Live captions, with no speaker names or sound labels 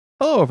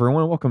Hello,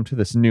 everyone. Welcome to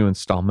this new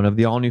installment of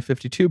the All New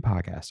 52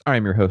 podcast. I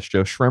am your host,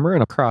 Joe Schremer,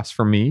 and across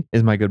from me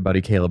is my good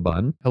buddy, Caleb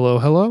Bunn. Hello,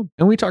 hello.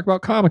 And we talk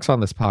about comics on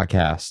this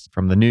podcast,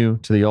 from the new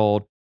to the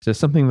old to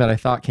something that I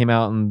thought came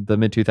out in the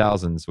mid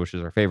 2000s, which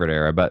is our favorite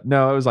era. But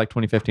no, it was like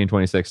 2015,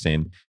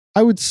 2016.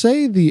 I would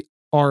say the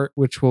art,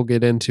 which we'll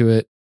get into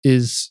it,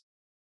 is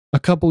a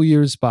couple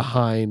years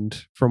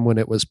behind from when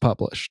it was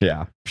published.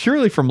 Yeah.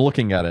 Purely from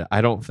looking at it,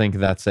 I don't think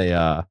that's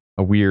a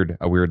weird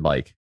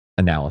like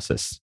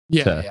analysis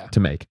to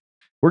make.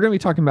 We're going to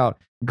be talking about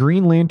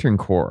Green Lantern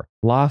Corps,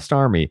 Lost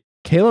Army.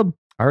 Caleb,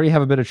 I already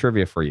have a bit of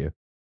trivia for you.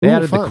 They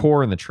added the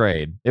Corps in the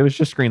trade. It was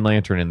just Green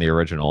Lantern in the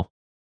original.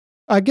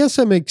 I guess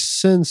that makes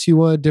sense. You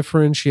want to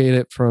differentiate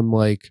it from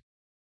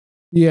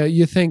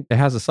you think... It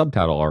has a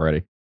subtitle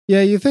already.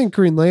 Yeah, you think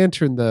Green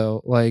Lantern,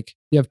 though, like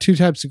you have two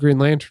types of Green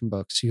Lantern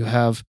books. You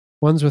have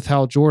ones with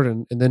Hal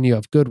Jordan, and then you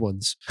have good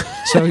ones.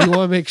 So you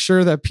want to make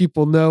sure that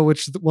people know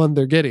which one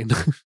they're getting.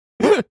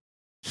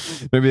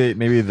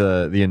 Maybe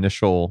the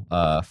initial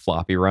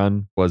floppy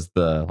run was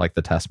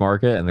the test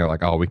market, and they're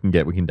like, oh, we can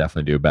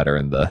definitely do better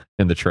in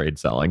the trade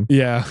selling.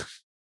 Yeah,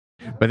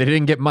 but they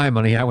didn't get my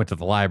money. I went to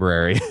the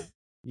library.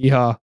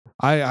 Yeah,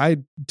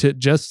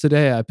 just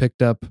today I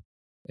picked up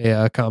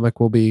a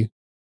comic we'll be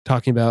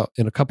talking about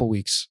in a couple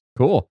weeks.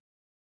 Cool.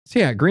 So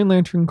yeah, Green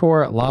Lantern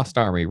Corps, Lost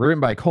Army, written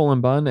by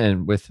Colin Bunn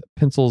and with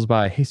pencils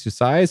by Jesus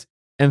Saiz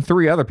and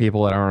three other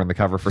people that aren't on the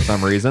cover for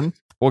some reason.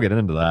 We'll get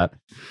into that.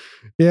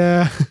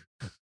 Yeah.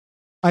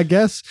 I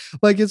guess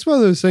it's one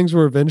of those things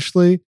where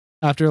eventually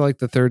after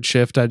the third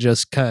shift, I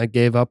just kind of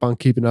gave up on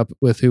keeping up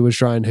with who was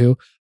drawing who.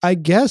 I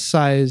guess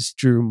Saiz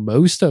drew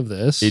most of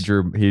this. He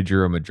drew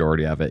a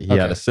majority of it. He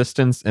had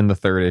assistance in the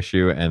third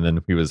issue, and then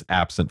he was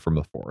absent from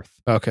the fourth.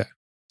 Okay.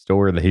 Still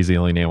weird that he's the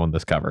only name on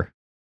this cover.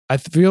 I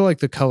feel like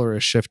the color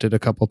has shifted a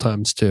couple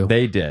times too.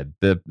 They did.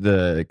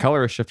 The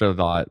color has shifted a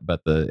lot,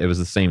 but it was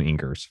the same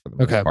inkers for the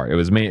most part. It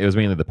was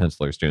mainly the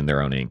pencilers doing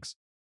their own inks.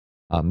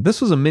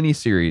 This was a mini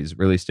series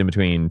released in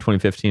between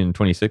 2015 and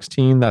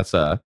 2016. That's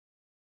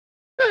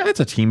it's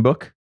a team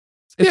book.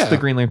 It's the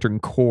Green Lantern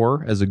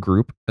Corps as a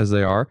group, as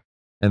they are,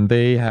 and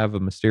they have a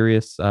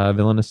mysterious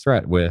villainous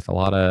threat with a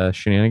lot of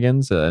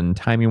shenanigans and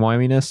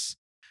timey-wiminess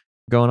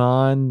going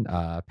on.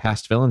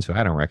 Past villains who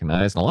I don't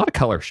recognize, and a lot of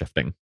color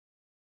shifting.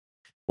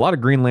 A lot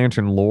of Green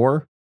Lantern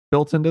lore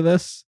built into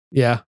this.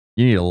 Yeah,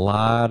 you need a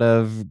lot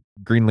of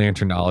Green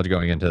Lantern knowledge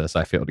going into this,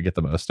 I feel, to get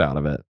the most out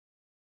of it.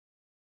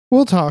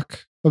 We'll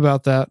talk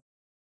about that.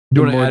 Do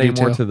you want to add any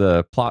more to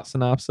the plot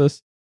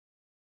synopsis?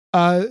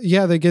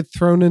 Yeah, they get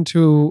thrown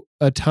into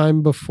a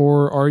time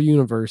before our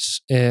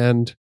universe,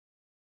 and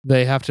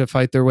they have to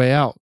fight their way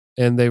out.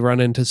 And they run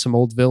into some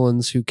old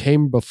villains who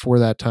came before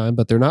that time,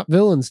 but they're not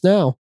villains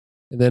now.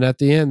 And then at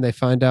the end, they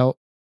find out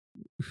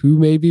who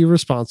may be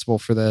responsible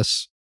for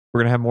this.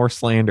 We're gonna have more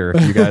slander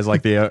if you guys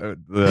like the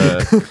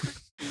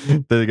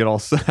good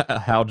old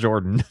Hal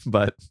Jordan,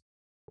 but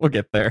we'll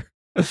get there.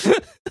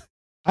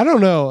 I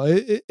don't know.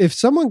 If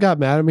someone got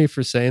mad at me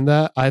for saying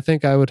that, I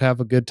think I would have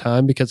a good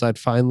time because I'd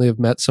finally have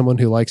met someone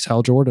who likes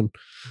Hal Jordan.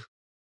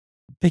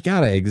 They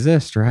gotta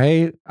exist,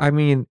 right? I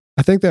mean,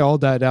 I think they all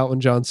died out when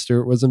Jon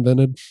Stewart was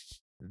invented.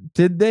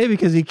 Did they?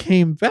 Because he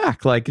came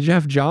back, like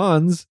Jeff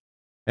Johns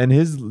and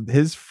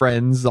his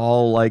friends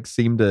all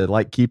seem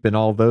to keeping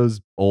all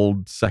those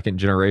old second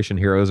generation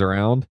heroes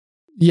around.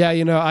 Yeah,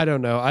 I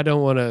don't know. I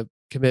don't want to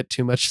commit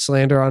too much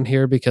slander on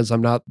here because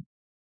I'm not.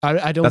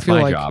 I don't That's feel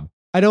my like job.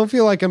 I don't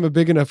feel like I'm a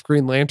big enough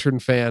Green Lantern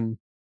fan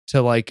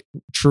to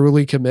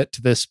truly commit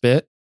to this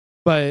bit,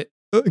 but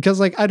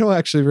because I don't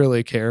actually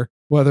really care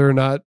whether or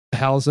not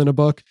Hal's in a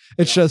book.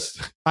 It's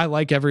just I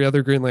like every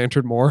other Green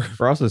Lantern more.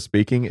 We're also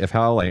speaking if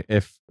Hal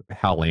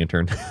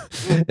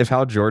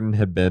Jordan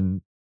had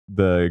been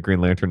the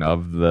Green Lantern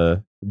of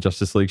the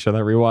Justice League show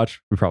that we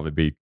watch, we'd probably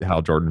be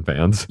Hal Jordan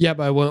fans. Yeah,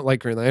 but I wouldn't like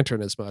Green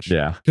Lantern as much.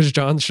 Yeah, because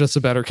John's just a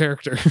better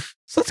character.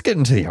 So let's get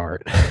into the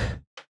art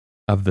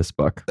of this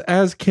book.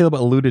 As Caleb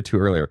alluded to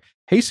earlier,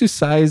 Jesus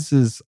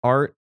Saiz's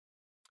art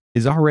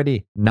is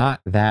already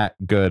not that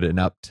good and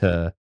up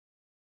to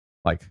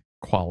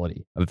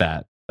quality of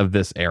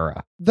this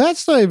era.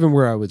 That's not even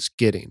where I was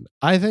getting.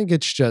 I think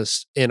it's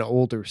just an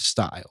older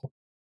style.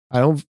 I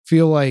don't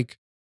feel like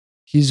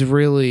he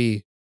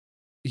really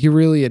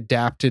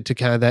adapted to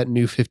kind of that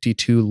New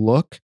 52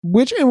 look,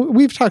 which, and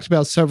we've talked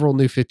about several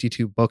New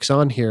 52 books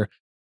on here.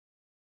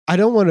 I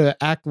don't want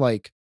to act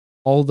like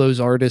all those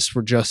artists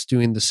were just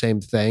doing the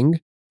same thing,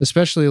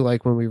 especially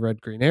when we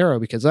read Green Arrow,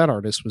 because that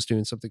artist was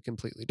doing something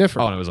completely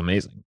different. Oh, and it was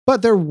amazing.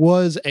 But there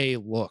was a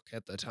look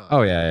at the time.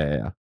 Oh,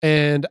 yeah.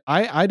 And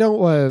I don't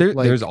want to...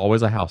 There's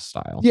always a house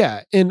style.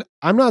 Yeah, and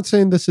I'm not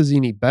saying this is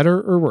any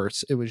better or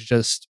worse. It was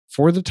just,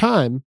 for the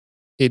time,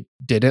 it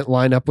didn't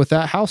line up with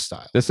that house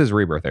style. This is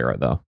Rebirth era,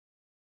 though.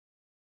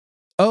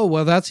 Oh,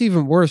 well, that's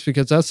even worse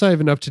because that's not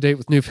even up to date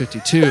with New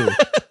 52.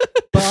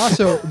 But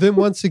also, then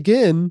once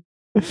again,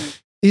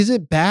 is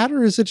it bad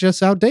or is it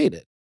just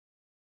outdated?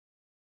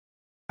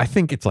 I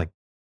think it's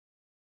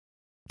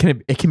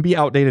it can be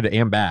outdated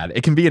and bad.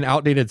 It can be an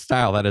outdated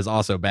style that is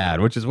also bad,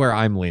 which is where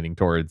I'm leaning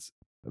towards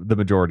the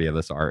majority of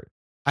this art.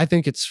 I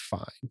think it's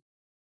fine.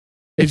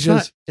 It's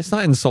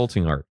not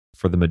insulting art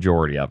for the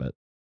majority of it.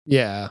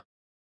 Yeah.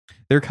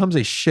 There comes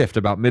a shift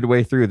about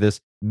midway through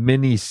this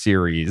mini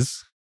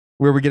series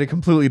where we get a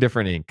completely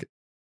different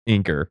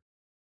inker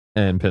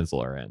and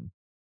penciler in.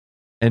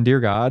 And dear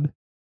God,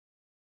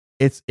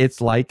 it's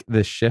like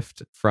the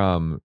shift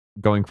from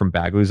going from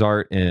Bagley's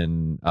art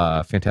in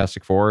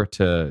Fantastic Four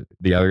to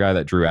the other guy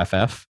that drew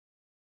FF.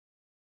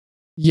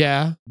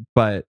 Yeah.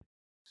 But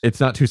it's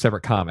not two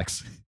separate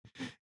comics.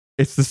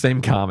 It's the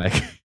same comic.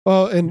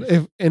 Well, and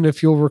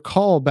if you'll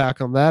recall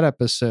back on that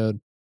episode,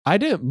 I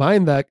didn't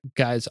mind that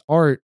guy's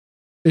art.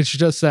 It's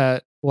just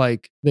that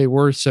like they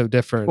were so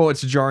different. Well,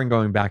 it's jarring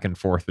going back and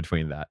forth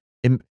between that.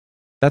 And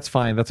that's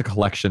fine. That's a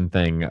collection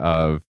thing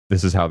of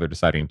this is how they're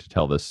deciding to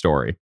tell this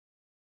story.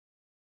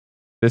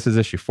 This is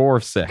issue 4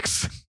 of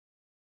 6.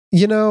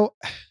 You know,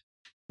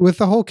 with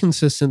the whole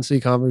consistency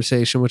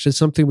conversation, which is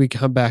something we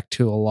come back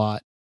to a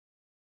lot,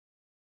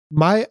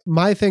 my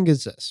thing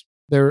is this.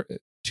 There are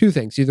two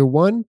things. Either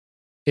one,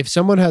 if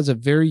someone has a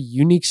very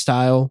unique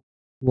style,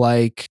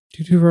 like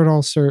who wrote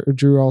All-Star or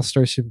drew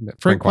All-Star Superman?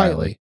 Frank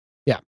Quitely.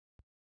 Yeah.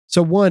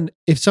 So one,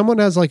 if someone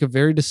has like a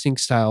very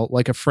distinct style,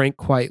 like a Frank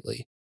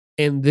Quitely,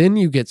 and then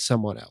you get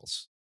someone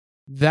else,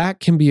 that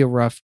can be a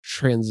rough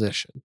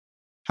transition.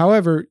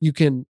 However, you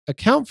can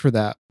account for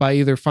that by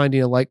either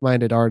finding a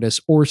like-minded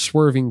artist or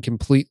swerving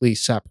completely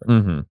separate.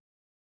 Mm-hmm.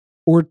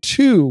 Or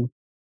two,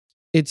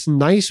 it's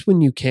nice when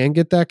you can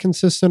get that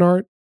consistent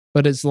art,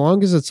 but as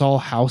long as it's all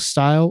house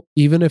style,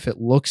 even if it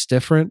looks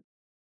different,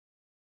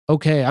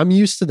 okay, I'm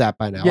used to that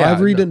by now. Yeah, I've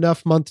read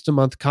enough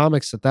month-to-month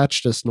comics that's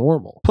just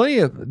normal.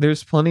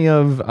 There's plenty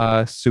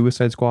of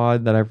Suicide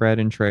Squad that I've read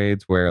in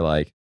trades where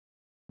like,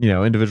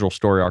 individual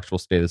story arcs will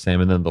stay the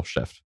same and then they'll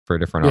shift for a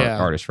different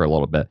artist for a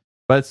little bit.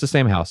 But it's the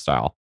same house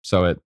style,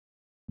 so it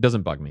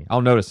doesn't bug me.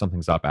 I'll notice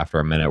something's up after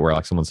a minute where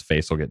like someone's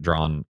face will get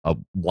drawn a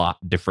lot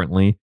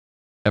differently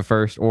at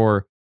first.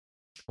 Or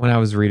when I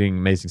was reading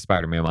Amazing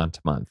Spider-Man month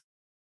to month,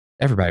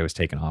 everybody was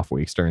taking off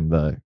weeks during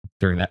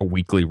that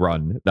weekly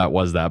run that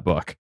was that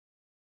book.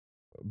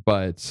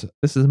 But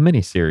this is a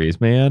mini series,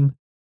 man.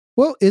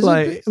 Well, it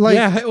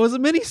was a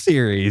mini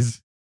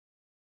series.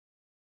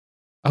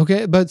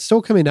 Okay, but it's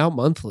still coming out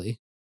monthly.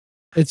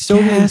 It's still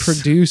being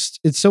produced.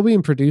 It's still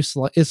being produced.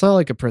 It's not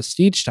like a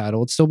prestige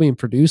title. It's still being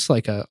produced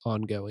like a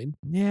ongoing.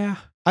 Yeah.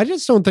 I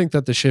just don't think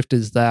that the shift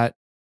is that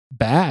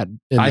bad.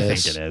 I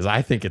think it is.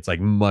 I think it's like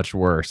much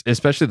worse,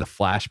 especially the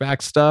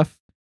flashback stuff.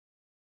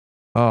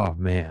 Oh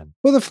man.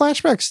 Well, the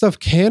flashback stuff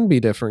can be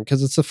different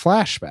because it's a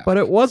flashback, but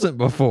it wasn't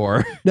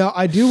before. Now,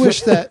 I do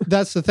wish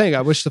that's the thing.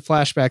 I wish the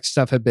flashback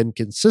stuff had been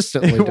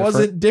consistently different. It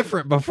wasn't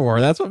different before.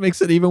 That's what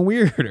makes it even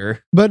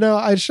weirder. But no,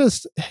 it's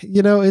just,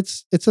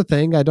 it's a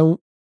thing.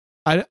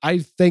 I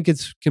think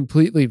it's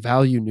completely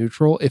value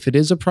neutral. If it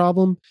is a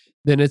problem,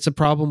 then it's a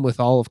problem with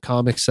all of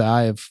comics that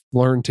I have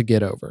learned to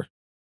get over.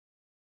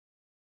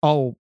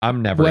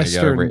 I'm never going to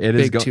get over it.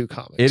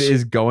 It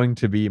is going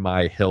to be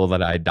my hill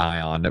that I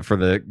die on for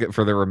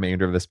the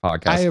remainder of this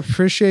podcast. I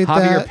appreciate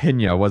that. Javier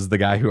Pena was the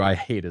guy who I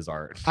hate his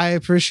art. I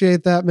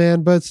appreciate that,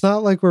 man, but it's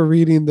not like we're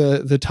reading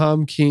the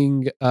Tom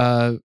King,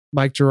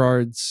 Mike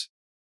Gerard's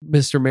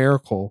Mr.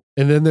 Miracle,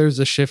 and then there's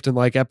a shift in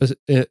like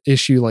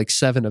issue like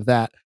 7 of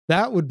that.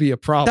 That would be a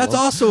problem. That's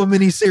also a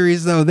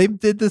miniseries, though. They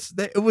did this.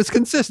 It was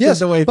consistent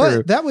the way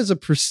through. That was a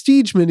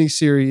prestige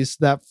miniseries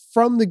that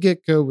from the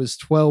get-go was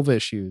 12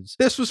 issues.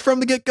 This was from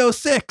the get-go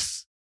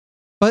 6.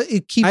 But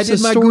it keeps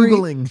my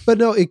Googling. But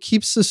no, it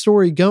keeps the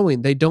story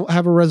going. They don't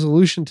have a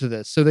resolution to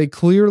this. So they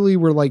clearly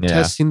were like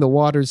testing the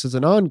waters as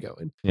an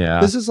ongoing. Yeah.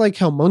 This is like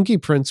how Monkey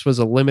Prince was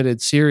a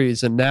limited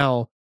series, and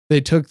now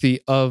they took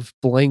the of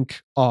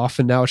blank off,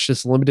 and now it's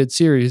just limited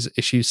series,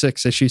 issue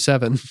 6, issue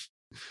 7.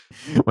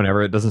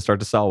 Whenever it doesn't start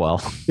to sell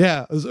well.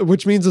 Yeah,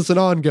 which means it's an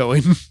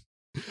ongoing.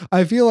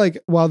 I feel like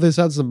while this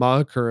has the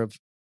moniker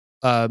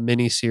of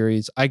mini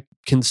series, I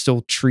can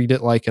still treat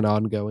it like an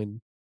ongoing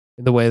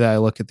in the way that I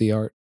look at the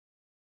art.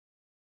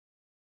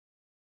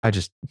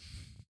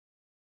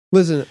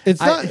 Listen,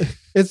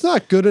 it's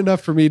not good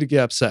enough for me to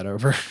get upset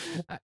over.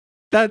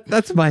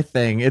 That's my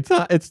thing. It's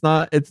not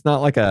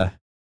like a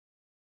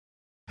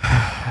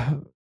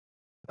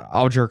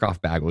I'll jerk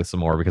off Bagley some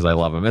more because I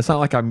love him. It's not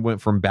like I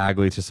went from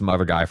Bagley to some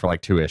other guy for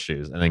like 2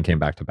 issues and then came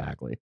back to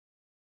Bagley.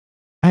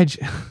 It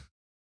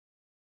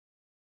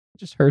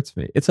just hurts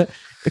me.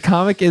 The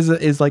comic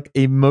is like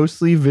a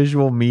mostly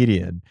visual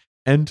medium,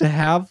 and to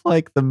have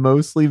like the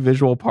mostly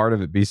visual part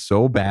of it be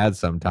so bad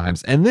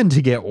sometimes, and then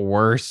to get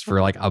worse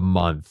for like a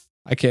month.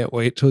 I can't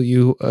wait till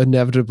you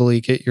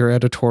inevitably get your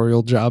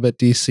editorial job at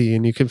DC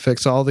and you can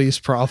fix all these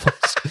problems.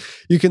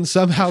 You can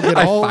somehow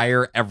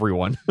fire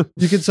everyone.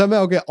 You can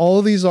somehow get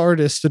all these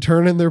artists to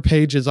turn in their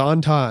pages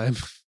on time.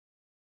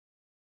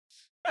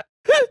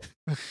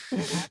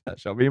 That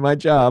shall be my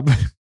job.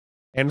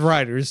 And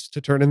writers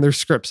to turn in their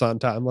scripts on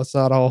time. Let's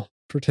not all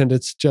pretend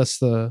it's just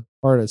the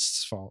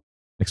artist's fault.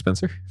 Nick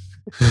Spencer?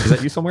 Is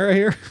that you somewhere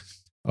here?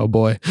 Oh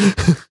boy.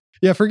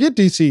 Yeah, forget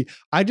DC.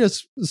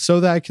 So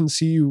that I can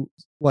see you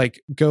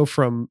like go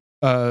from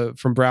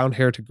brown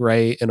hair to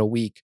gray in a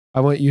week. I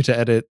want you to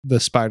edit the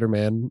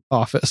Spider-Man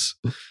office.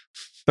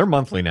 They're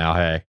monthly now.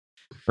 Hey,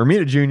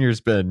 Romita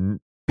Jr.'s been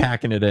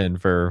packing it in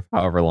for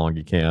however long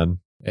he can.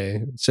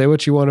 Hey, say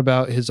what you want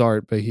about his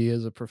art, but he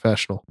is a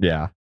professional.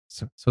 Yeah.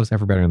 So is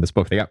everybody in this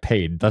book. They got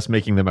paid, thus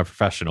making them a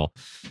professional.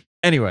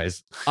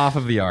 Anyways, off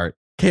of the art.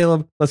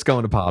 Caleb, let's go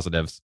into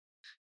positives.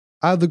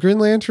 The Green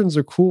Lanterns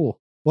are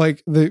cool.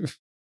 Like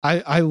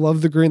I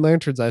love the Green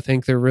Lanterns. I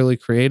think they're really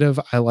creative.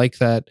 I like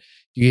that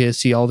you get to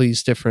see all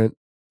these different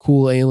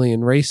cool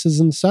alien races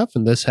and stuff.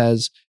 And this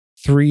has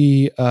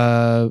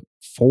 4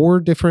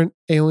 different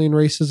alien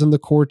races in the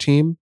core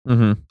team.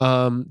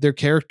 Mm-hmm. They're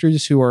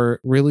characters who are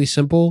really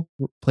simple,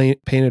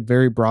 painted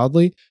very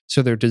broadly.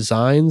 So their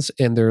designs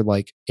and their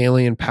like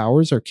alien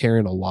powers are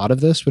carrying a lot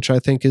of this, which I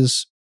think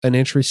is an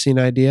interesting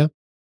idea.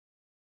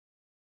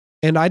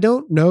 And I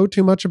don't know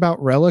too much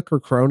about Relic or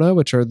Krona,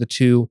 which are the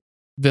 2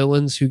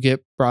 villains who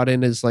get brought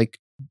in as like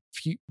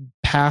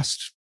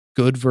past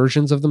good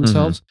versions of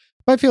themselves.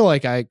 But I feel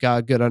like I got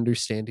a good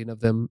understanding of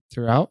them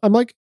throughout. I'm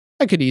like,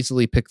 I could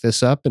easily pick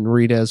this up and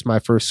read as my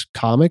first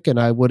comic, and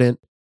I wouldn't,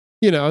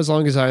 as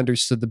long as I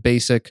understood the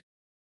basic,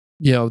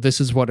 this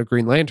is what a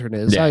Green Lantern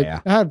is.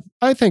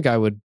 I think I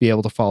would be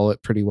able to follow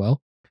it pretty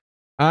well.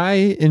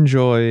 I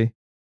enjoy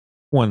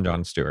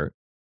John Stewart.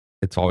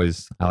 It's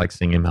always, I like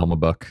seeing him helm a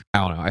book. I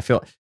don't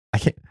know.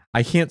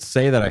 I can't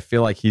say that I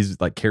feel like he's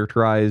like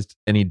characterized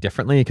any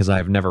differently because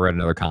I've never read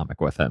another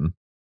comic with him.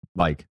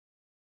 Like,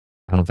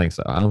 I don't think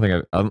so. I don't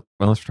think unless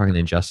we're talking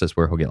Injustice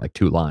where he'll get like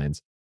 2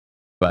 lines,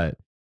 but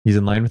he's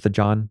in line with the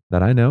John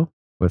that I know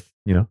with,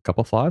 a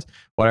couple flaws.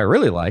 What I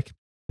really like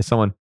is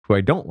someone who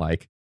I don't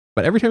like,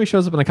 but every time he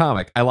shows up in a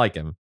comic, I like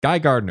him. Guy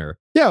Gardner.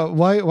 Yeah.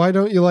 Why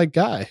don't you like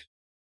Guy?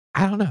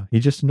 I don't know. He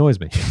just annoys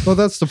me. Well,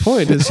 that's the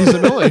point, is he's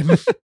annoying.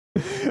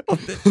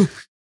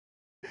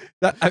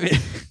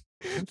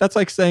 That's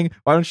like saying,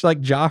 why don't you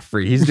like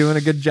Joffrey? He's doing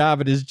a good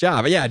job at his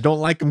job. Yeah, I don't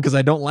like him because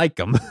I don't like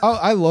him.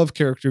 I love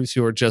characters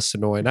who are just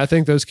annoying. I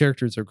think those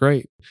characters are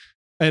great.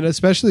 And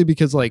especially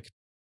because like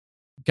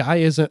Guy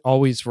isn't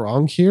always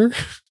wrong here.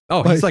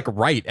 Oh, he's like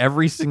right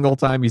every single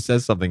time he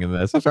says something in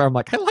this. That's why I'm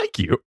like, I like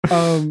you.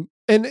 And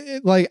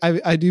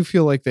I do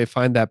feel like they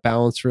find that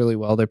balance really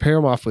well. They pair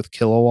him off with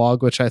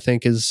Kilowog, which I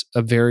think is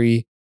a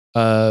very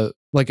good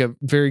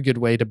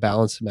way to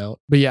balance him out.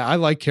 But yeah, I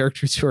like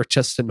characters who are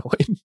just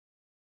annoying.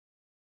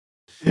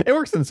 It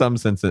works in some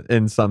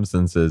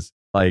senses.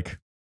 Like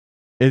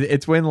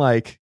it's when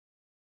like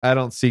I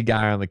don't see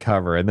Guy on the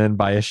cover, and then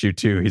by issue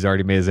 2, he's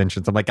already made his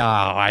entrance. I'm like,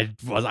 I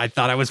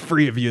thought I was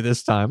free of you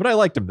this time, but I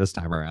liked him this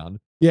time around.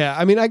 Yeah,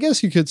 I mean, I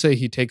guess you could say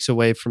he takes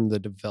away from the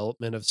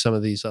development of some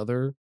of these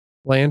other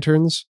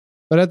lanterns,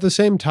 but at the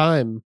same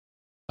time,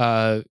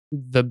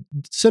 the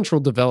central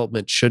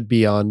development should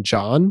be on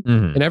John,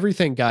 and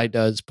everything Guy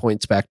does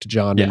points back to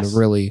John in a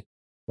really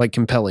like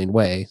compelling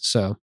way.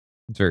 So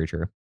it's very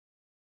true.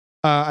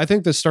 I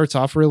think this starts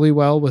off really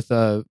well with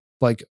a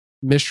like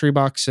mystery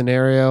box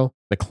scenario.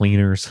 The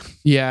Cleaners.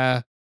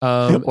 Yeah.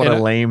 What a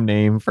lame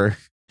name for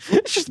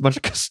it's just a bunch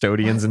of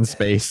custodians in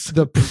space.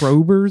 The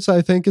Probers,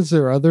 I think, is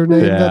their other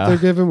name that they're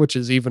given, which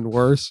is even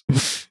worse.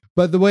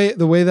 But the way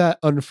that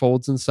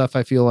unfolds and stuff,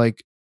 I feel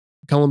like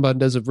Cullen Bunn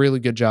does a really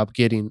good job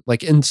getting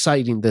like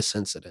inciting this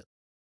incident.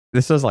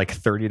 This does like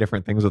 30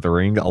 different things with the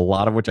ring, a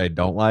lot of which I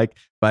don't like,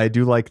 but I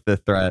do like the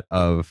threat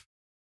of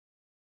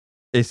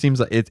it seems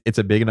like it's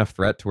a big enough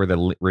threat to where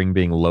the ring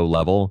being low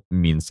level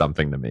means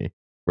something to me.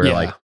 Where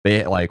like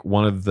they like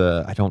one of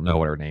the, I don't know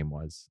what her name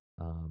was.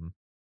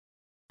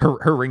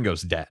 Her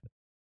Ringo's dead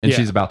and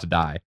she's about to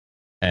die,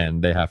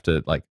 and they have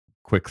to like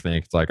quick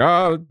think. It's like,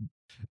 oh,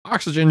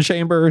 oxygen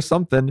chamber or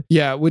something.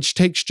 Yeah, which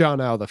takes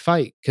John out of the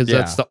fight because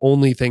that's the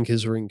only thing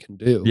his ring can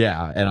do.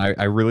 Yeah, and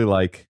I really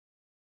like.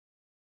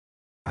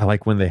 I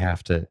like when they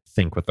have to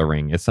think with the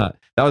ring. It's not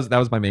that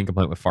was my main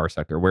complaint with Far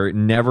Sector, where it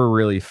never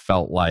really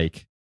felt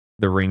like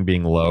the ring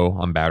being low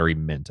on battery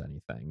meant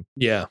anything.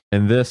 Yeah,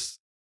 and this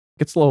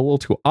gets low a little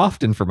too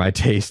often for my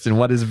taste, and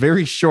what is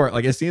very short.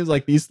 Like it seems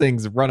like these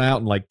things run out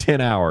in like 10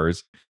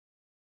 hours.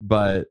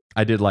 But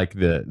I did like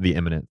the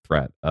imminent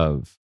threat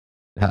of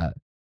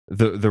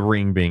the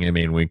ring being a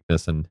main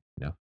weakness, and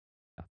the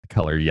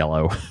color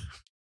yellow.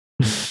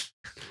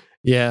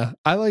 Yeah,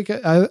 I like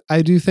it.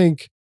 I do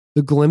think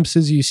the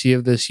glimpses you see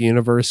of this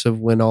universe of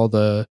when all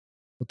the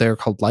what they're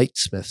called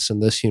lightsmiths in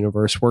this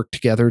universe work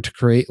together to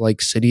create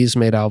like cities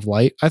made out of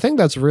light. I think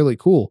that's really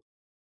cool.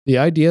 The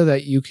idea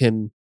that you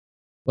can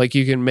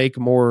make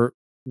more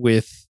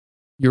with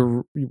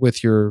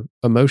your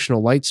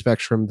emotional light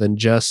spectrum than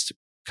just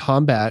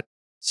combat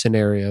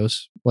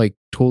scenarios, like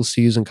tools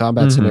to use in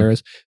combat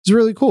scenarios, is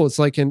really cool. It's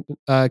like in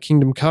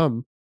Kingdom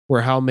Come,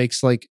 where Hal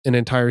makes like an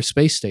entire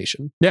space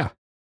station. Yeah.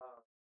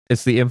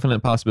 It's the infinite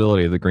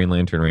possibility of the Green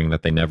Lantern ring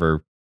that they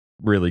never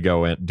really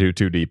do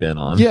too deep in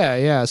on.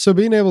 Yeah. So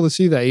being able to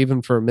see that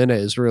even for a minute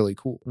is really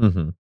cool.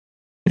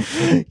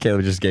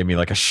 Caleb just gave me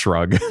like a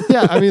shrug.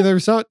 Yeah, I mean,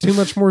 there's not too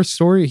much more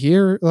story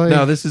here. Like,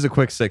 no, this is a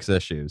quick 6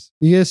 issues.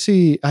 You guys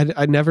see,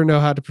 I never know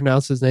how to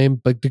pronounce his name,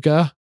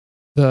 Bugdaga,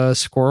 the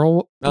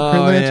squirrel.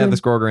 Oh, yeah, the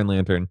squirrel Green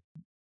Lantern.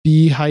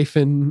 B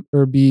hyphen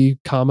or B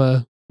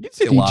comma. You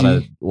see a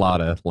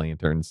lot of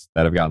lanterns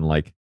that have gotten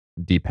like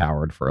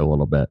depowered for a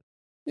little bit.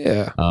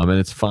 Yeah. And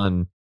it's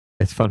fun.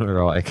 It's fun when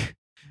they're like,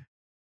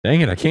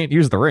 dang it, I can't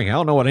use the ring. I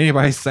don't know what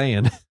anybody's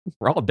saying.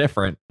 We're all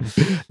different.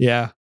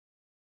 Yeah.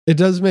 It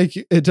does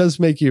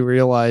make you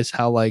realize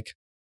how, like,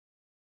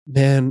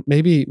 man,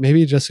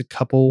 maybe just a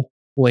couple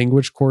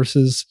language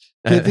courses.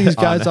 Get these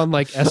guys on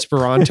like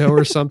Esperanto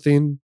or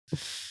something.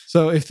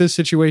 So if this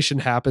situation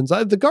happens,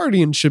 the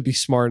Guardians should be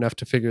smart enough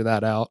to figure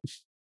that out.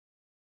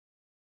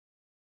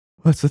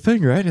 What's the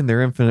thing, right? In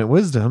their infinite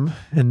wisdom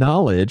and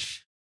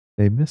knowledge,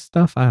 they miss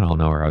stuff. I don't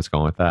know where I was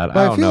going with that.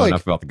 I don't know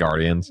enough about the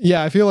Guardians.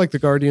 Yeah, I feel like the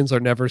Guardians are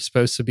never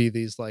supposed to be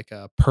these like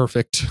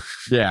perfect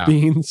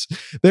beings.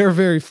 They're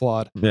very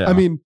flawed. Yeah. I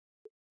mean,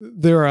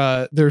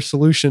 their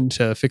solution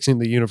to fixing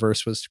the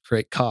universe was to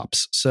create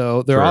cops.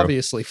 So they're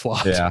obviously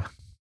flawed. Yeah.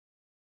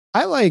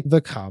 I like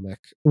the comic.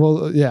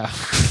 Well, yeah.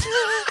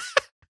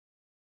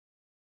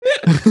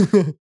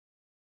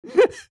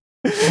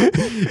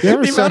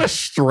 The amount of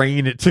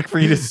strain it took for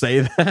you to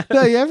say that.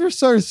 Yeah, you ever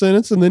start a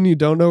sentence and then you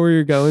don't know where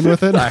you're going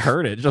with it? I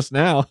heard it just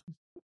now.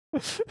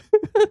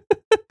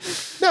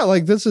 No,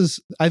 like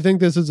I think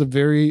this is a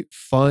very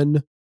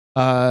fun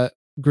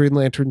Green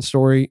Lantern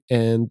story,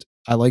 and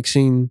I like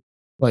seeing,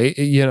 like,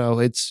 you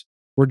know,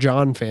 we're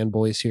John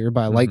fanboys here,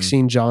 but I like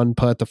seeing John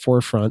put at the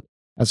forefront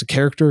as a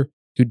character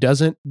who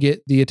doesn't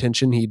get the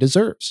attention he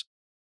deserves.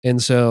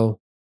 And so,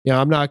 you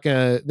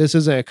know, this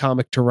isn't a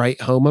comic to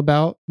write home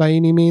about by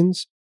any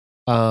means.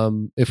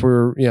 If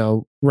we're, you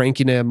know,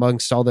 ranking it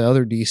amongst all the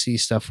other DC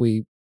stuff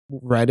we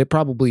read, it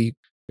probably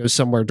goes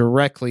somewhere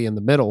directly in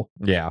the middle.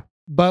 Yeah.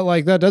 But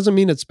like, that doesn't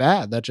mean it's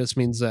bad. That just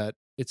means that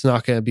it's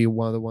not going to be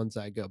one of the ones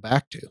I go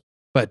back to.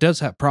 But it does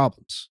have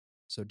problems.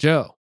 So,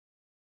 Joe,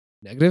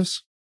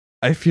 negatives?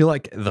 I feel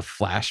like the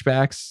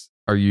flashbacks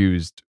are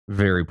used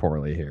very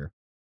poorly here.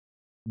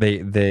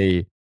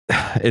 They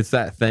it's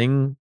that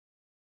thing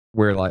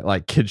where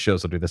like kid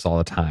shows will do this all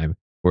the time,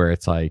 where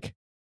it's like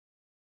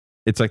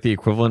the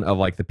equivalent of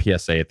like the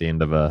PSA at the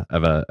end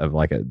of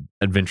like a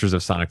Adventures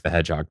of Sonic the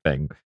Hedgehog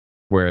thing,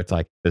 where it's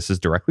like, this is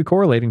directly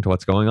correlating to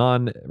what's going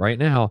on right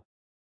now,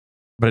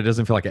 but it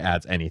doesn't feel like it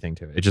adds anything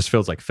to it. It just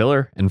feels like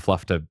filler and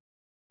fluff to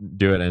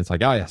do it. And it's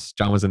like, oh yes,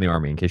 John was in the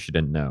army, in case you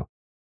didn't know.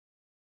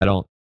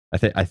 I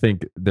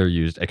think they're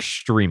used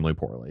extremely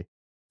poorly.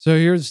 So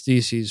here's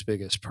DC's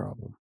biggest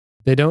problem.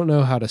 They don't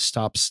know how to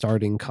stop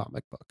starting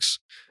comic books.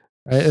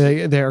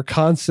 Right? They're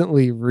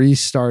constantly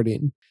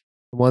restarting.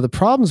 And one of the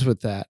problems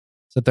with that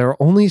is that there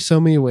are only so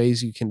many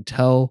ways you can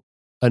tell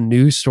a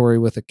new story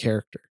with a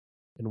character.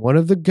 And one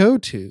of the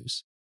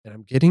go-tos, and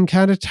I'm getting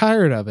kind of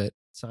tired of it,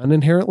 it's not an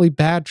inherently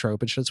bad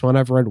trope, it's just one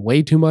I've read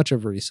way too much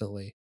of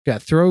recently.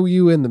 Got to throw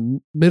you in the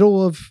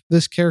middle of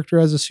this character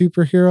as a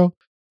superhero,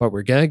 but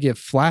we're going to give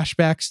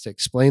flashbacks to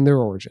explain their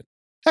origin.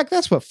 Heck,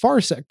 that's what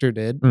Far Sector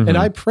did. And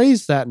I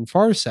praised that in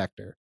Far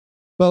Sector.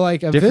 But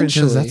like,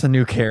 eventually, that's a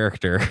new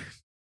character.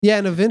 Yeah,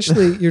 and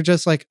eventually you're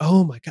just like,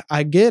 oh my God,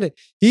 I get it.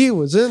 He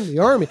was in the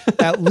army.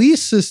 At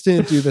least this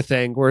didn't do the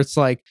thing where it's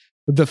like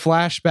the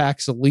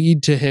flashbacks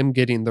lead to him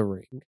getting the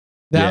ring.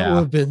 That would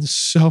have been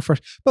so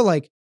fresh. But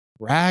like,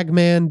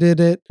 Ragman did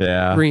it.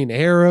 Yeah. Green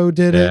Arrow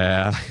did it.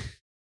 Yeah.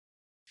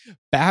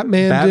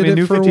 Batman did it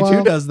New for 52 a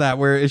while. does that,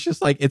 where it's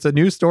just like, it's a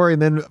new story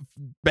and then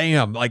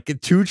bam, like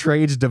 2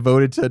 trades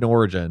devoted to an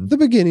origin. The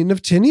beginning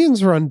of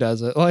Tinian's run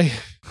does it. Like,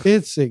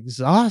 it's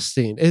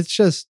exhausting. It's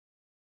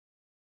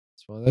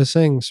one of those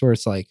things where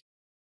it's like,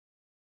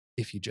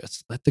 if you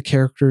just let the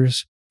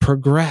characters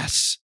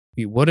progress,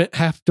 we wouldn't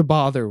have to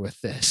bother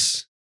with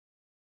this.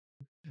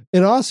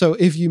 And also,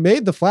 if you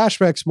made the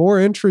flashbacks more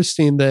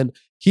interesting than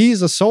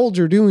he's a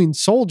soldier doing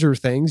soldier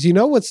things, you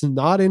know what's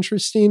not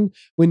interesting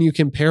when you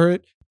compare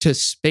it to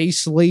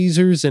space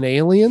lasers and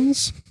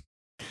aliens?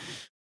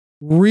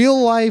 Real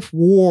life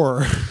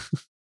war.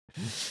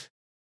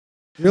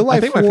 Real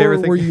life war, my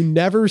favorite thing, where you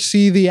never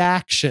see the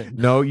action.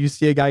 No, you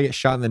see a guy get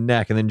shot in the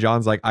neck, and then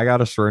John's like, I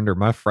gotta surrender.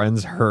 My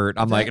friend's hurt.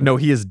 I'm like, no,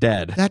 he is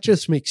dead. That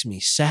just makes me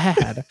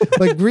sad.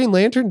 Like, Green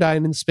Lantern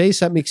dying in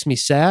space, that makes me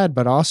sad,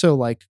 but also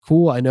like,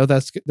 cool. I know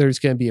there's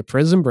going to be a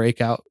prison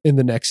breakout in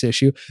the next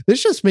issue.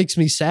 This just makes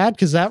me sad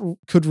because that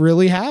could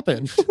really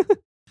happen.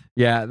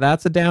 Yeah,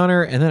 that's a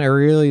downer. And then I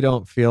really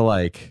don't feel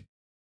like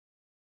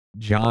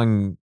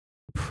John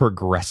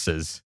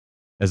progresses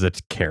as a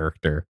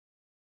character.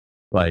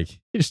 Like,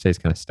 he just stays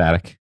kind of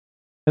static.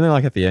 And then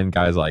like at the end,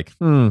 guys like,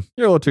 you're a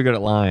little too good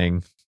at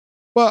lying.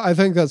 Well, I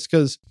think that's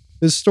because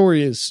this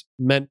story is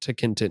meant to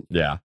continue.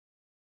 Yeah.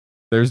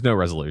 There's no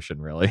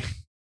resolution, really.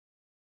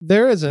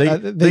 There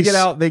isn't. They get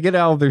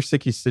out of their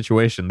sticky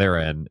situation they're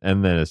in,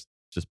 and then it's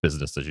just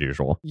business as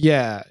usual.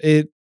 Yeah.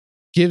 It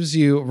gives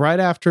you, right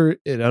after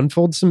it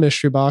unfolds the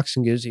mystery box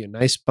and gives you a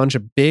nice bunch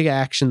of big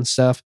action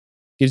stuff,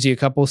 gives you a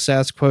couple of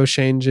status quo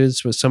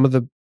changes with some of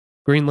the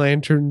Green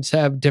Lanterns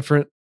have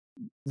different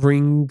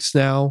rings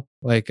now.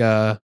 Like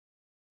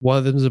one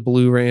of them's a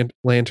blue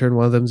lantern,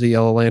 one of them's a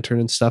yellow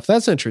lantern and stuff.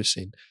 That's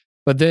interesting.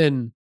 But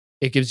then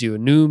It gives you a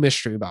new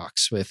mystery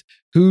box with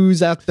who's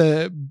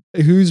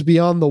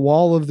beyond the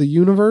wall of the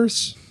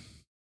universe.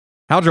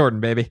 Hal Jordan,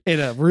 baby. In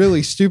a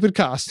really stupid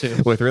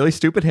costume. With really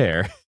stupid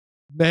hair.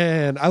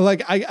 Man,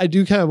 I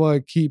do kind of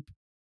want to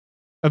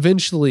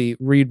eventually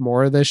read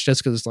more of this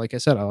just because, like I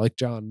said, I like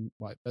John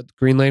White, but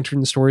Green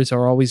Lantern stories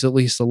are always at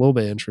least a little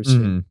bit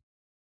interesting. Mm-hmm.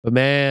 But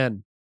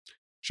man,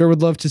 sure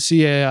would love to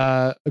see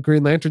a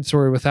Green Lantern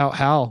story without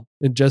Hal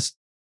and just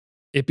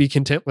it be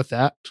content with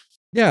that.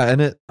 Yeah,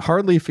 and it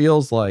hardly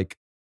feels like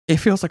a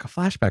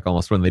flashback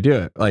almost when they do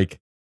it. Like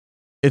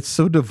it's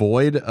so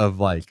devoid of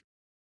like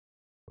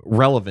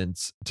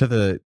relevance to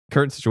the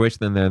current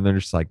situation, and then they're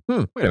just like,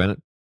 wait a minute.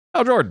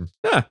 Hal Jordan.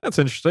 Yeah, that's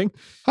interesting.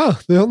 Huh,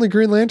 the only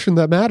Green Lantern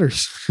that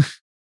matters.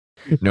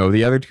 No,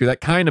 the other two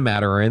that kind of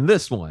matter are in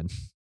this one.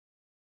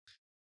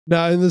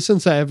 Now, in the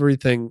sense that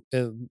everything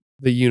in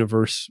the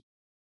universe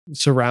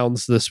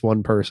surrounds this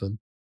one person.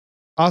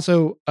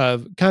 Also,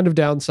 kind of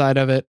downside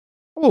of it,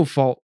 I won't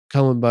fault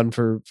Cullen Bunn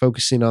for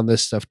focusing on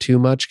this stuff too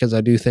much because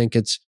I do think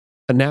it's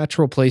a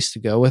natural place to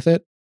go with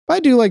it. But I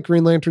do like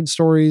Green Lantern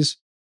stories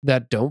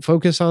that don't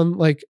focus on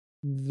like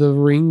the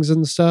rings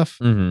and stuff.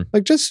 Mm-hmm.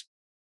 Like just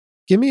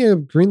give me a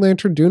Green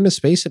Lantern doing a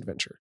space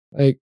adventure.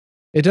 Like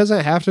it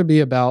doesn't have to be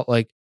about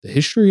like the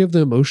history of the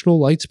emotional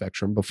light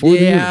spectrum before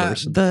the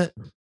universe.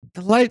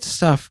 The light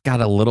stuff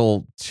got a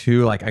little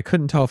too like I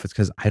couldn't tell if it's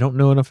because I don't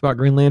know enough about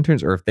Green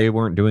Lanterns or if they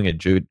weren't doing a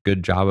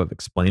good job of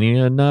explaining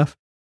it enough.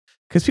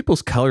 Because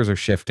people's colors are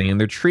shifting and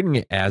they're treating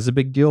it as a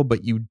big deal, but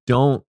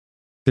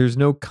there's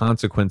no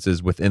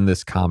consequences within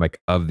this comic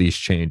of these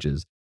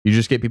changes. You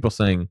just get people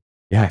saying,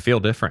 yeah, I feel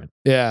different.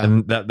 Yeah.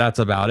 And that's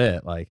about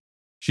it. Like,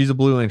 she's a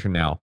Blue Lantern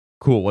now.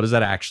 Cool. What does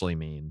that actually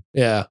mean?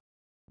 Yeah.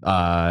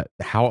 How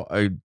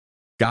a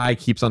guy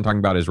keeps on talking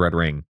about his red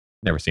ring.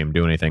 Never see him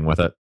do anything with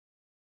it.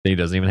 He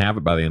doesn't even have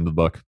it by the end of the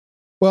book.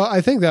 Well,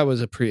 I think that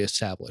was a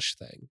pre-established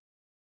thing.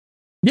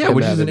 Yeah,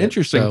 which is an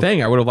interesting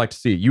thing. I would have liked to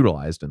see it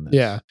utilized in this.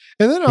 Yeah.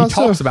 And then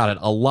also, he talks about it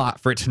a lot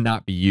for it to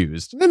not be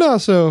used. And then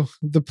also,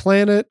 the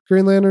planet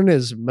Green Lantern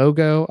is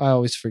Mogo. I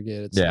always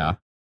forget.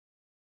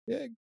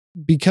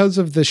 Because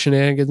of the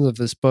shenanigans of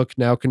this book,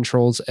 now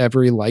controls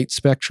every light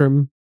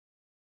spectrum.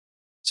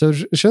 So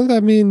shouldn't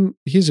that mean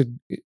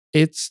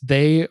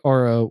they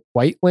are a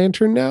White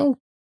Lantern now?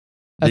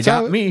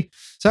 That's me.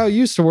 That's how it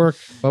used to work.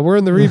 But we're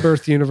in the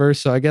Rebirth universe,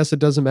 so I guess it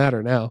doesn't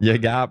matter now. You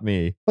got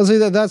me. Well, see,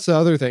 that's the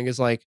other thing is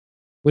like,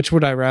 which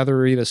would I rather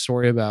read a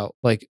story about?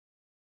 Like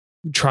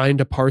trying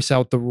to parse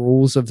out the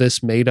rules of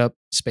this made up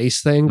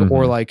space thing,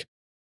 or like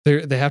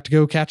they have to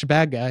go catch a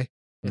bad guy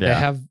and they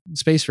have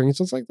space rings.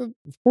 So it's like, of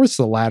course,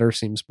 the latter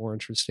seems more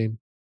interesting.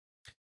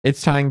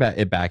 It's tying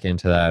it back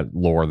into that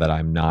lore that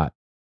I'm not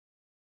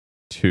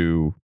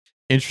too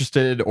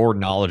interested or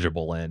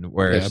knowledgeable in,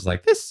 where it's just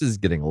like, this is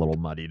getting a little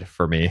muddied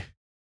for me.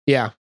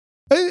 Yeah.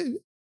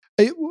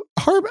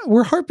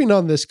 We're harping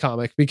on this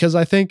comic because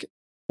I think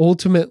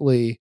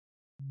ultimately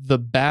the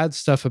bad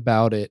stuff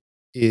about it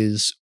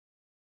is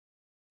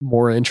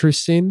more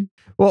interesting.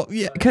 Well,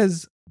 yeah,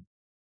 because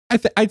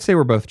I'd say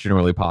we're both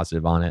generally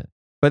positive on it,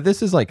 but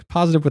this is like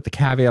positive with the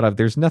caveat of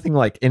there's nothing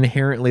like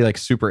inherently like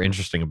super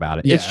interesting about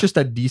it. Yeah. It's just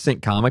a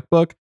decent comic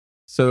book.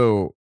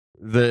 So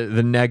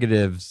the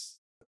negatives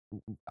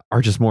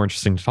are just more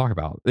interesting to talk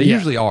about. They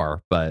usually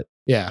are, but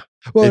yeah.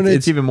 Well,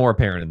 it's even more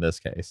apparent in this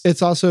case.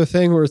 It's also a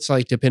thing where it's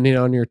like, depending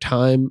on your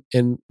time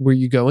and where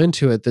you go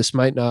into it,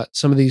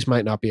 some of these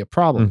might not be a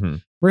problem. Mm-hmm.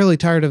 Really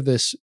tired of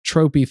this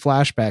tropey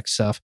flashback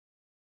stuff.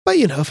 But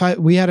if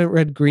we hadn't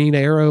read Green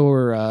Arrow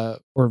or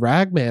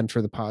Ragman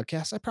for the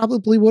podcast, I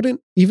probably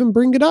wouldn't even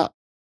bring it up.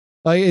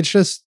 Like, it's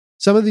just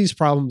some of these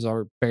problems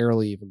are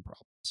barely even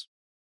problems.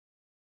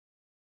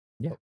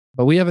 Yeah.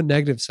 But we have a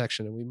negative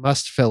section and we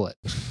must fill it.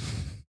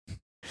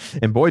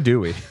 And boy, do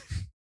we.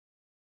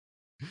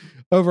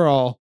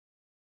 Overall,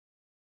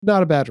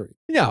 not a bad read.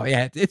 No,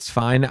 yeah, it's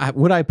fine.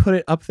 Would I put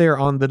it up there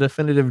on the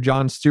definitive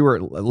Jon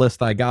Stewart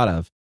list I got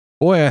of?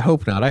 Boy, I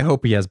hope not. I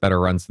hope he has better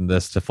runs than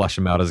this to flesh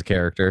him out as a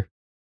character.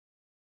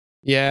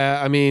 Yeah,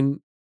 I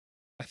mean,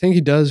 I think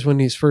he does when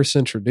he's first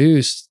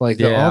introduced.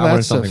 Like, all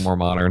that stuff, something more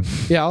modern.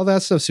 Yeah, all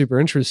that stuff's super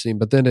interesting.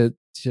 But then it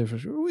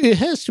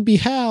has to be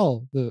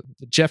Hal, the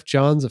Jeff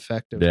Johns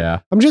effect.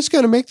 Yeah, I'm just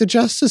going to make the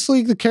Justice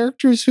League the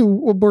characters who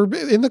were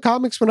in the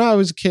comics when I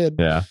was a kid.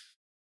 Yeah.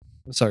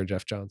 I'm sorry,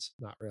 Jeff Johns.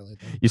 Not really.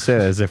 You say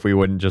that as if we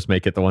wouldn't just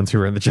make it the ones who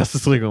were in the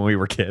Justice League when we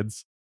were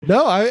kids.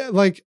 No,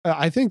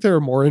 I think there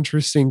are more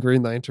interesting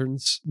Green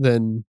Lanterns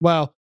than,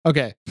 well,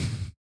 okay.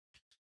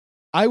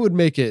 I would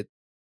make it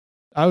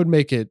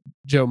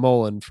Joe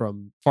Mullen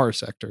from Far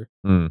Sector,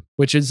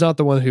 which is not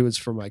the one who was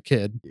for my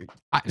kid.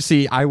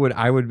 I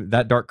would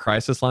that Dark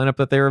Crisis lineup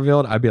that they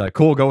revealed, I'd be like,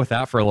 cool, go with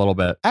that for a little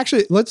bit.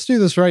 Actually, let's do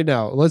this right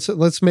now.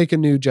 Let's make a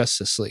new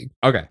Justice League.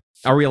 Okay.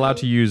 Are we allowed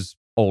to use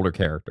older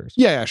characters?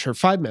 Yeah, sure.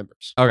 5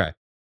 members. Okay.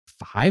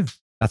 5?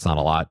 That's not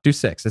a lot. Do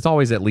 6. It's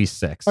always at least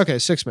 6. Okay,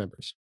 6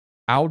 members.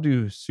 I'll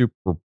do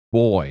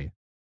Superboy.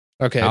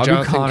 Okay, I'll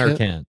do Connor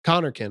Kent.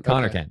 Connor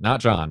Kent, not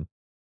John.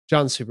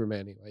 John's Superman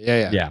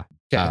anyway. Yeah.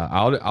 Okay.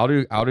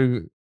 I'll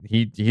do.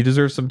 He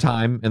deserves some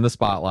time in the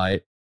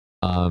spotlight.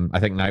 I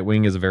think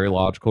Nightwing is a very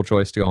logical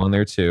choice to go on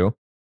there too.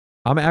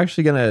 I'm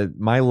actually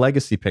my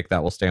legacy pick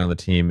that will stay on the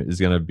team is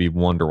gonna be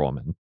Wonder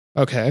Woman.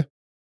 Okay.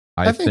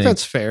 I think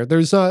that's fair. There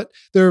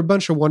are a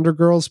bunch of Wonder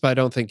Girls, but I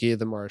don't think either of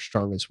them are as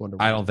strong as Wonder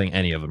Woman. I don't think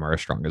any of them are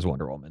as strong as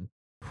Wonder Woman.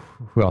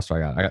 Who else do I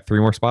got? I got 3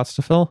 more spots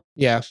to fill.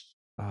 Yeah.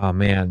 Oh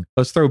man,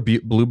 let's throw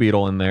Blue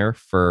Beetle in there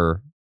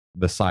for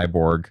the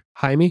cyborg.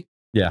 Jaime?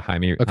 Yeah,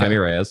 Jaime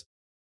Reyes.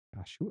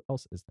 Gosh, who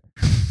else is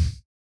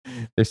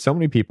there? There's so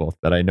many people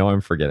that I know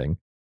I'm forgetting.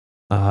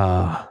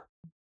 I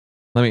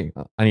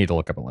need to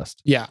look up a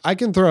list. Yeah, I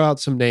can throw out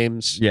some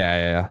names.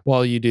 Yeah.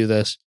 While you do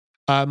this.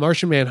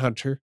 Martian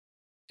Manhunter.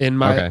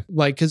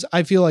 Because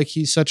I feel like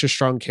he's such a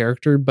strong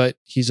character, but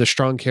he's a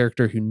strong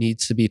character who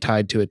needs to be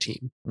tied to a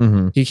team.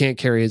 Mm-hmm. He can't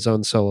carry his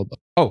own solo book.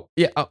 Oh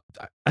yeah,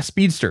 a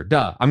speedster.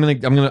 Duh. I'm gonna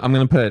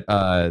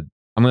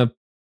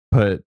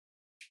put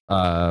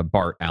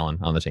Bart Allen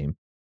on the team.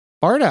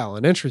 Bart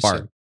Allen, interesting.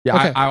 Bart. Yeah,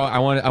 okay. I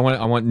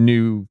want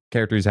new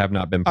characters who have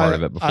not been part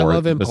of it before. I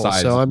love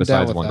Impulse,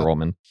 besides Wonder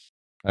Woman.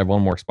 I have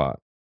one more spot.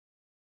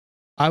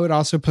 I would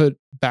also put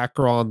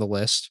Batgirl on the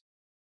list.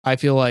 I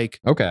feel like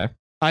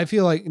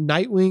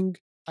Nightwing,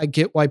 I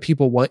get why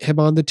people want him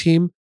on the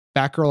team.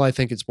 Batgirl, I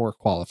think, is more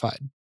qualified.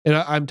 And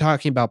I'm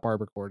talking about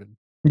Barbara Gordon.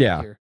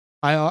 Yeah. Here.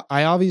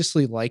 I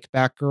obviously like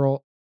Batgirl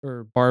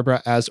or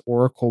Barbara as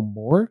Oracle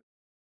more,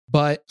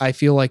 but I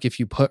feel like if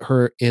you put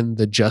her in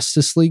the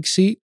Justice League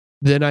seat,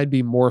 then I'd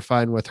be more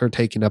fine with her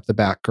taking up the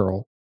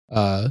Batgirl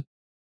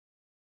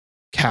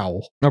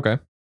cowl. Okay.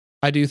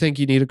 I do think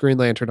you need a Green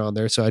Lantern on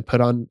there, so I'd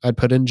put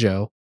in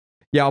Jo.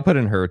 Yeah, I'll put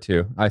in her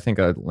too. I think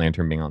a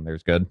Lantern being on there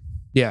is good.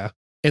 Yeah.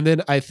 And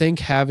then I think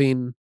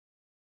having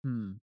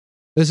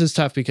this is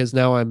tough because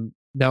now I'm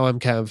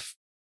kind of,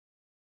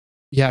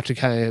 you have to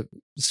kind of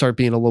start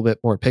being a little bit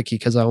more picky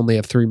because I only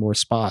have 3 more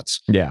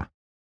spots. Yeah.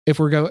 If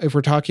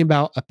we're talking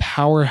about a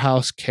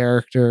powerhouse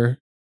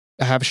character,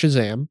 I have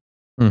Shazam.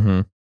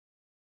 Mm-hmm.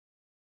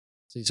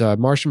 So I have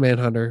Martian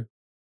Manhunter,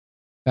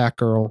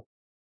 Batgirl,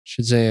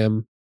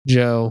 Shazam,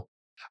 Jo.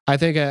 I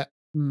think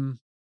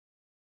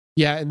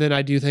yeah, and then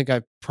I do think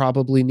I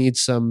probably need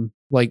some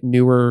like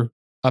newer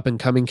up and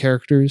coming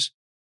characters.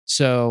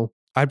 So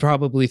I'd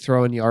probably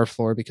throw in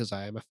Yarflor because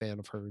I am a fan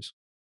of hers.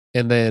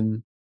 And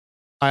then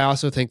I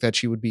also think that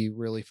she would be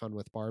really fun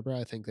with Barbara.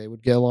 I think they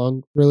would get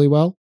along really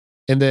well.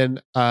 And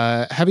then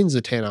having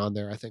Zatanna on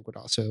there, I think would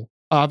also,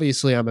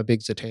 obviously I'm a big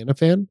Zatanna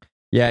fan.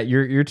 Yeah,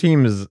 your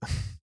team is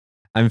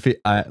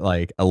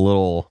like a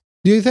little.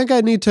 Do you think I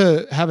need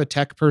to have a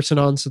tech person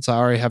on since I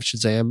already have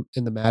Shazam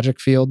in the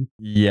magic field?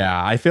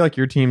 Yeah, I feel like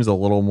your team's a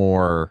little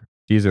more,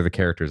 these are the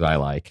characters I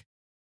like.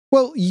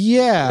 Well,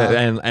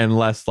 yeah. And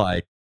less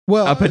like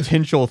a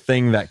potential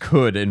thing that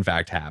could in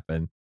fact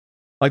happen.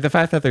 Like the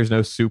fact that there's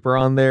no super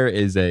on there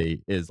is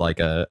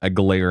like a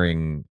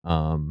glaring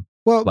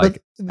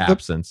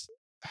absence.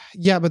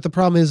 Yeah, but the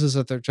problem is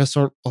that there just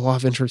aren't a lot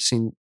of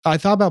interesting. I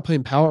thought about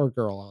putting Power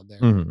Girl on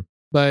there,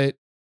 but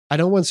I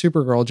don't want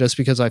Supergirl just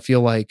because I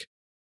feel like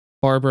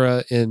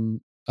Barbara and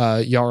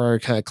Yara are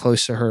kind of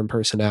close to her in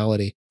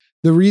personality.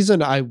 The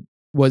reason I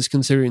was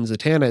considering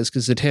Zatanna is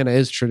because Zatanna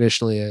is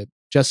traditionally a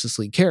Justice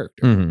League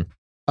character.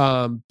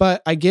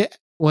 But I get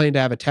wanting to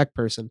have a tech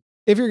person.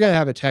 If you're going to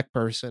have a tech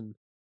person,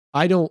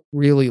 I don't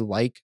really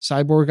like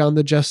Cyborg on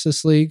the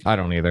Justice League. I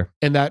don't either.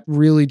 And that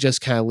really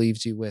just kind of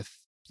leaves you with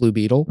Blue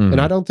Beetle. And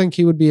I don't think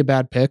he would be a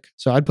bad pick.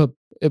 So I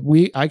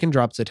can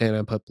drop Zatanna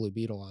and put Blue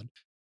Beetle on.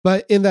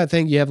 But in that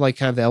thing, you have like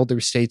kind of the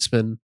elder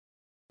statesman.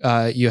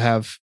 You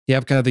have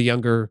kind of the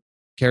younger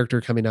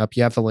character coming up.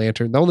 You have the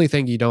Lantern. The only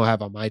thing you don't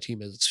have on my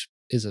team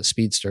is a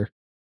speedster.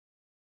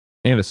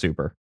 And a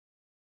super.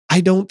 I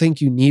don't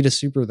think you need a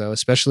super though,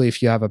 especially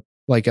if you have a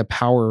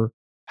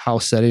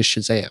powerhouse that is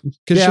Shazam.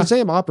 Because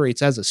Shazam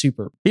operates as a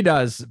super. He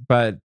does,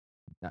 but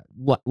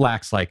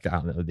lacks like, I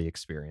don't know, the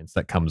experience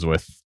that comes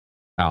with,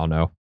 I don't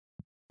know.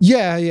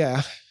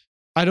 Yeah.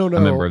 I don't know.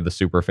 A member of the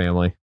super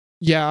family.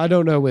 Yeah, I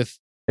don't know with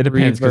it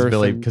depends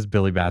because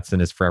Billy Batson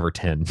is forever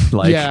 10.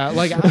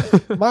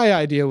 My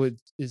idea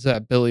is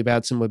that Billy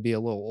Batson would be a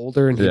little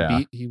older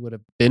and he would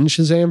have been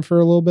Shazam for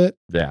a little bit.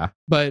 Yeah.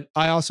 But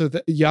I also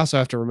you also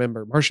have to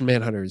remember Martian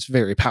Manhunter is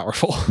very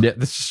powerful. Yeah,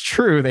 this is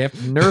true. They have to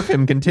nerf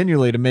him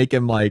continually to make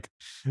him like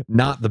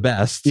not the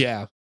best.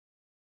 Yeah.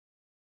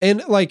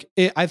 And like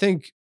I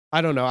think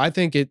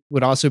it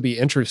would also be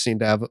interesting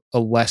to have a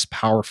less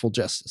powerful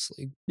Justice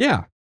League.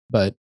 Yeah.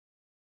 But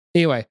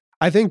anyway,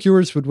 I think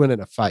yours would win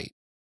in a fight.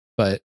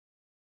 But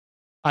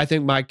I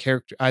think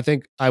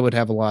I would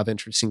have a lot of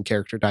interesting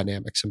character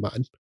dynamics in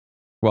mind.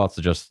 Well, it's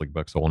a Justice League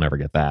book, so we'll never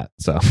get that.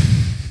 So,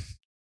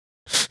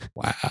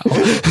 wow.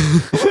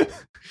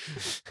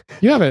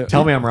 You haven't.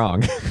 Tell me I'm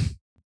wrong.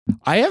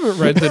 I haven't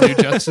read the new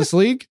Justice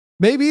League.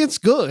 Maybe it's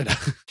good.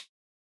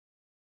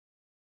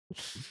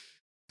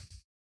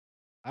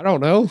 I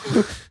don't know.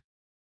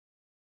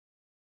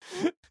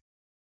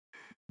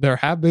 There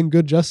have been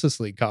good Justice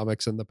League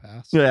comics in the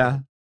past. Yeah.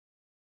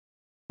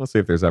 Let's see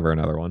if there's ever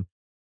another one.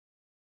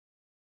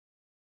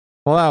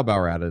 Well, how about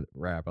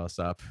wrap us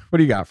up? What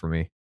do you got for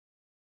me?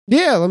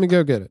 Yeah, let me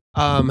go get it.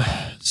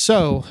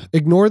 So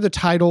ignore the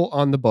title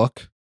on the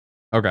book.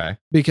 Okay.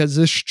 Because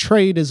this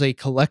trade is a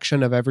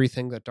collection of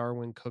everything that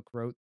Darwyn Cooke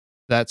wrote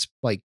that's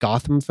like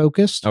Gotham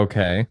focused.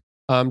 Okay.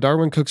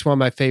 Darwyn Cooke's one of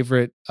my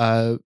favorite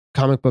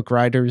comic book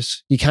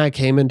writers. He kind of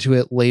came into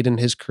it late in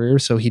his career,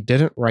 so he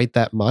didn't write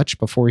that much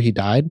before he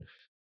died.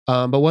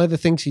 But one of the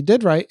things he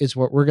did write is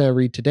what we're going to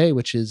read today,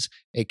 which is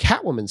a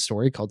Catwoman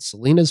story called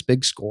Selina's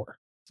Big Score.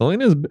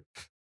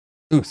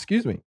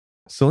 Excuse me.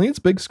 Selina's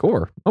Big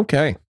Score.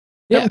 Okay.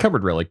 We haven't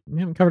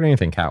covered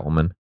anything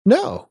Catwoman.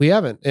 No, we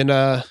haven't. And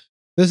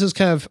this is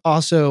kind of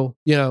also,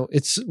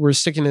 we're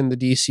sticking in the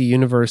DC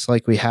universe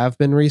like we have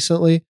been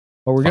recently,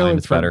 but we're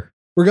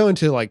going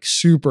to like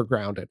super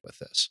grounded with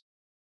this.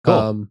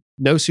 Cool.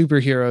 No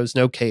superheroes,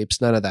 no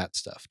capes, none of that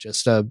stuff.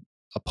 Just a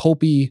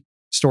pulpy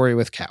story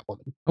with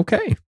Catwoman.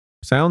 Okay.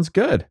 Sounds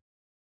good.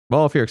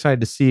 Well, if you're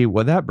excited to see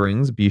what that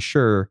brings, be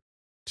sure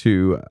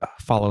to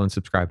follow and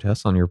subscribe to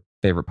us on your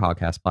favorite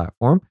podcast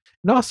platform.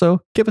 And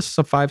also give us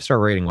a 5-star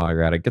rating while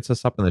you're at it. Gets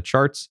us up in the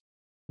charts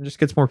and just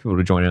gets more people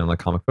to join in on the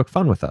comic book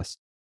fun with us.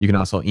 You can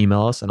also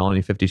email us at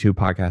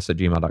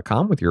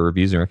allnew52podcast@gmail.com with your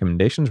reviews and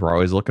recommendations. We're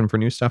always looking for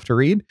new stuff to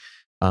read.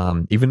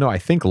 Even though I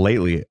think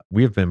lately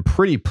we have been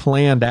pretty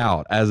planned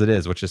out as it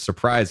is, which is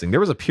surprising. There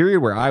was a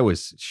period where I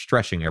was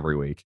stretching every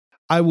week.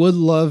 I would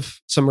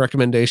love some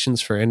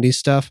recommendations for indie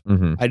stuff.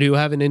 Mm-hmm. I do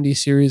have an indie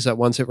series that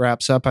once it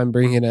wraps up, I'm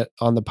bringing it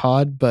on the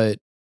pod, but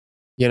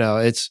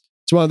it's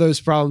one of those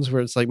problems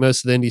where it's like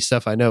most of the indie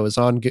stuff I know is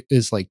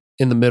like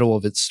in the middle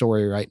of its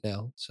story right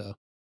now. So,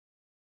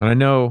 and I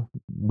know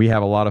we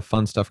have a lot of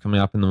fun stuff coming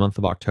up in the month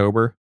of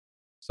October,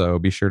 so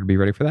be sure to be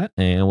ready for that.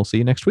 And we'll see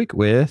you next week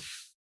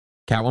with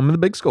Catwoman the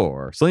Big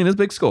Score, Selina's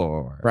Big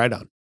Score. Right on.